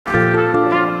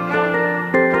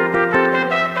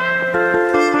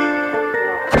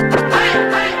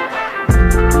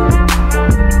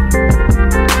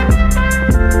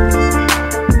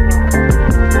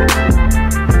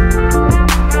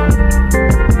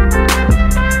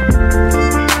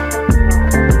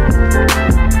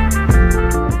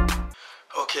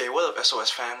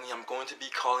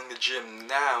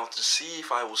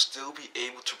if I will still be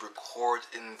able to record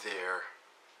in there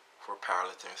for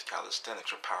powerlifting with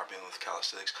calisthenics or Pwerbuilding with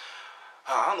calisthenics.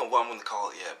 I don't know what I'm going to call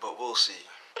it yet, but we'll see.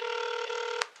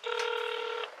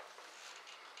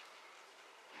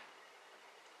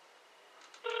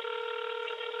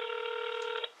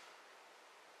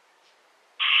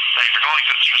 Thank you for calling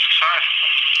to the strengthOVERsize.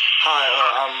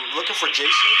 Hi, I'm looking for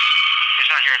Jason. He's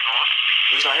not here at the moment.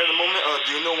 He's not here at the moment?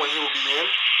 Do you know when he will be in?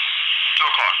 2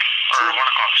 o'clock. Or 1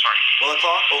 o'clock, sorry. 1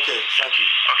 o'clock? Okay, thank you.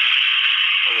 Okay.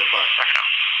 Okay, bye. Back now.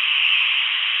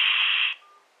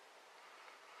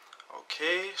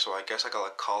 Okay, so I guess I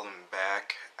gotta call him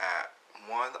back at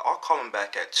 1. I'll call him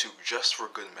back at 2, just for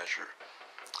good measure.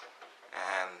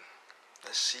 And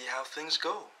let's see how things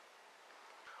go.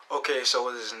 Okay, so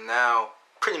it is now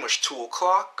pretty much 2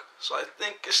 o'clock. So I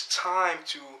think it's time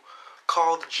to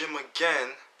call the gym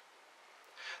again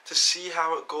to see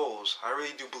how it goes. I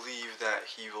really do believe that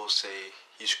he will say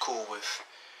he's cool with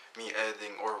me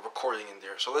editing or recording in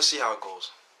there. So let's see how it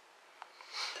goes.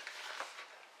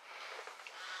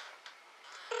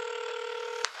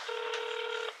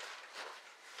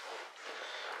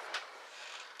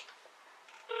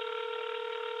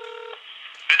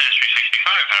 Fitness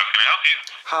 365, how can I help you?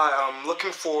 Hi, I'm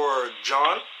looking for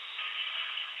John.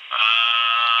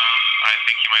 I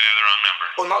think you might have the wrong number.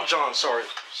 Oh, not John, sorry.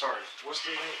 What's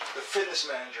the name? The fitness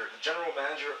manager, the general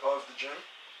manager of the gym?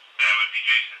 That would be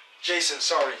Jason. Jason,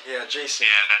 sorry. Yeah, Jason.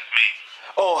 Yeah, that's me.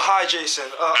 Oh, hi, Jason.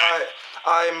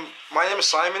 My name is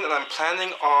Simon, and I'm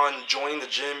planning on joining the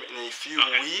gym in a few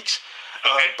weeks.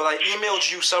 But I emailed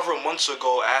you several months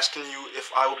ago asking you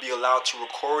if I would be allowed to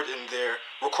record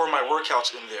my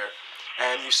workouts in there.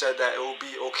 And you said that it will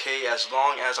be okay as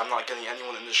long as I'm not getting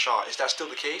anyone in the shot. Is that still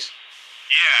the case?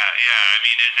 Yeah. I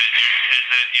mean, is it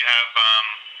you have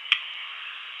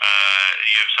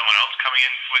someone else coming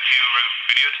in with you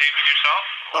videotaping yourself?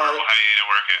 Or how do you need to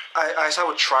work it? I just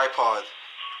have a tripod.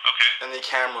 Okay. And a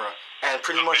camera. And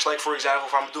pretty much like, for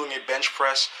example, if I'm doing a bench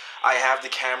press, I have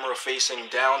the camera facing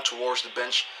down towards the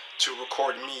bench to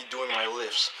record me doing my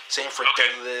lifts. Same for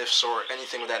deadlifts or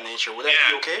anything of that nature. Would that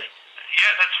be okay? Yeah,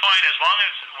 that's fine, as long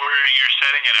as where you're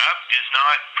setting it up is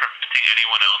not preventing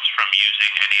anyone else from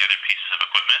using any other pieces of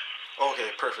equipment.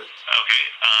 Okay, perfect. Okay,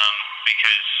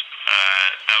 because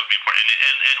that would be important.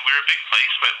 And we're a big place,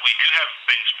 but we do have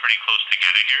things pretty close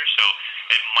together here, so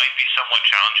it might be somewhat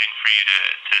challenging for you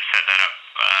to set that up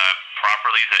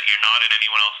properly, that you're not in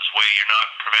anyone else's way, you're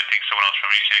not preventing someone else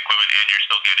from using equipment, and you're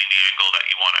still getting the angle that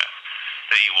you want.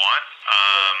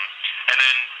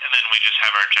 And then we just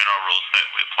have our general rules that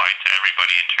we apply to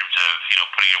everybody in terms of,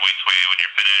 putting your weights away when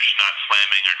you're finished, not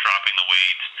slamming or dropping the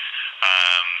weights,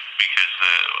 because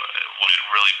when it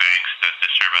really bangs to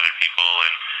disturb other people,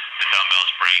 and the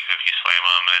dumbbells break if you slam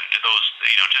them, and those,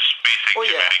 just basic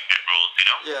gym etiquette rules,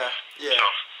 Yeah.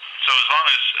 So as long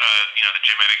as, the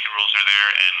gym etiquette rules are there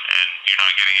and you're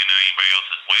not getting in anybody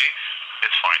else's way,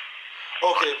 it's fine.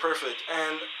 Okay, perfect.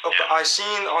 And I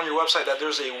seen on your website that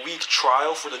there's a week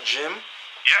trial for the gym.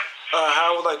 Yeah.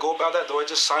 How would I go about that? Do I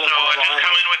just sign up online? So just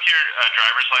come in with your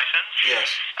driver's license. Yes.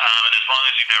 And as long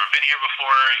as you've never been here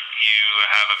before, you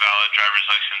have a valid driver's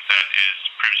license that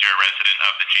proves you're a resident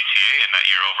of the GTA and that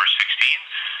you're over 16.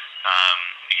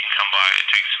 You can come by. It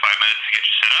takes 5 minutes to get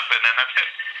you set up, and then that's it.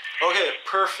 Okay,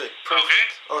 perfect.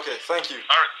 Okay, thank you.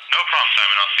 All right, no problem,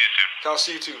 Simon. I'll see you soon. I'll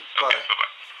see you too. Okay, Bye. bye-bye.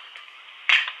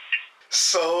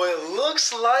 So it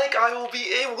looks like I will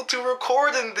be able to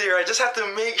record in there. I just have to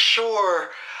make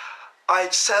sure I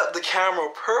set up the camera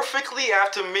perfectly. I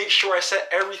have to make sure I set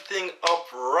everything up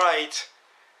right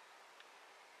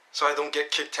so I don't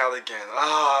get kicked out again.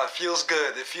 It feels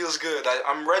good. It feels good.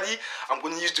 I'm ready. I'm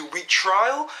going to use the week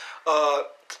trial.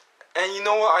 And you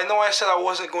know what? I know I said I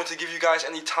wasn't going to give you guys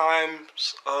any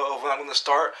times of when I'm going to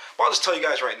start, but I'll just tell you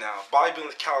guys right now. Bodybuilding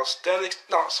with calisthenics.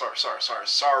 No, sorry.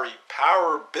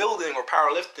 Pwerbuilding or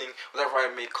powerlifting, whatever I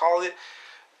may call it.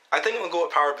 I think I'm going to go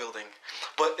with Pwerbuilding,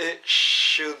 but it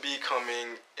should be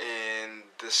coming in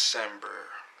December.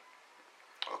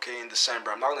 Okay, in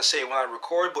December. I'm not going to say when I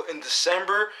record, but in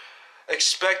December,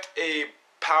 expect a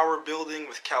Pwerbuilding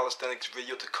with calisthenics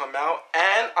video to come out.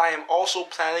 And I am also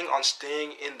planning on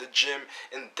staying in the gym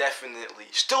indefinitely.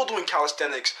 Still doing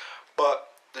calisthenics,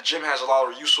 but the gym has a lot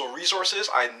of useful resources.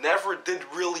 I never did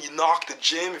really knock the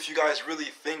gym. If you guys really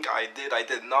think I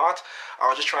did not. I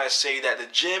was just trying to say that the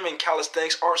gym and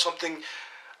calisthenics are something.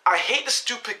 I hate the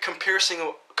stupid comparison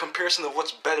of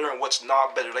what's better and what's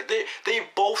not better. Like they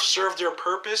both serve their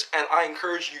purpose, and I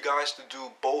encourage you guys to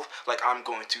do both like I'm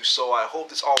going to. So I hope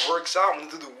this all works out. I'm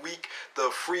going to do the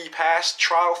free pass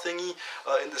trial thingy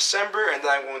in December, and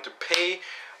then I'm going to pay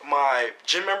my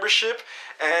gym membership.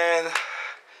 And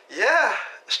yeah,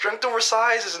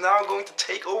 strengthOVERsize is now going to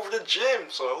take over the gym.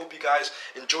 So I hope you guys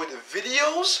enjoy the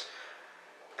videos,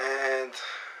 and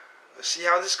let's see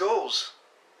how this goes.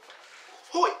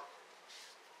 Hoi!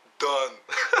 Done.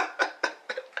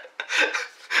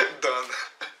 Done.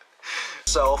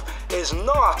 Self is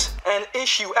not an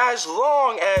issue as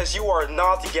long as you are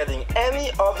not getting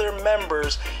any other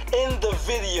members in the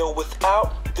video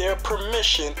without their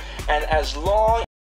permission, and as long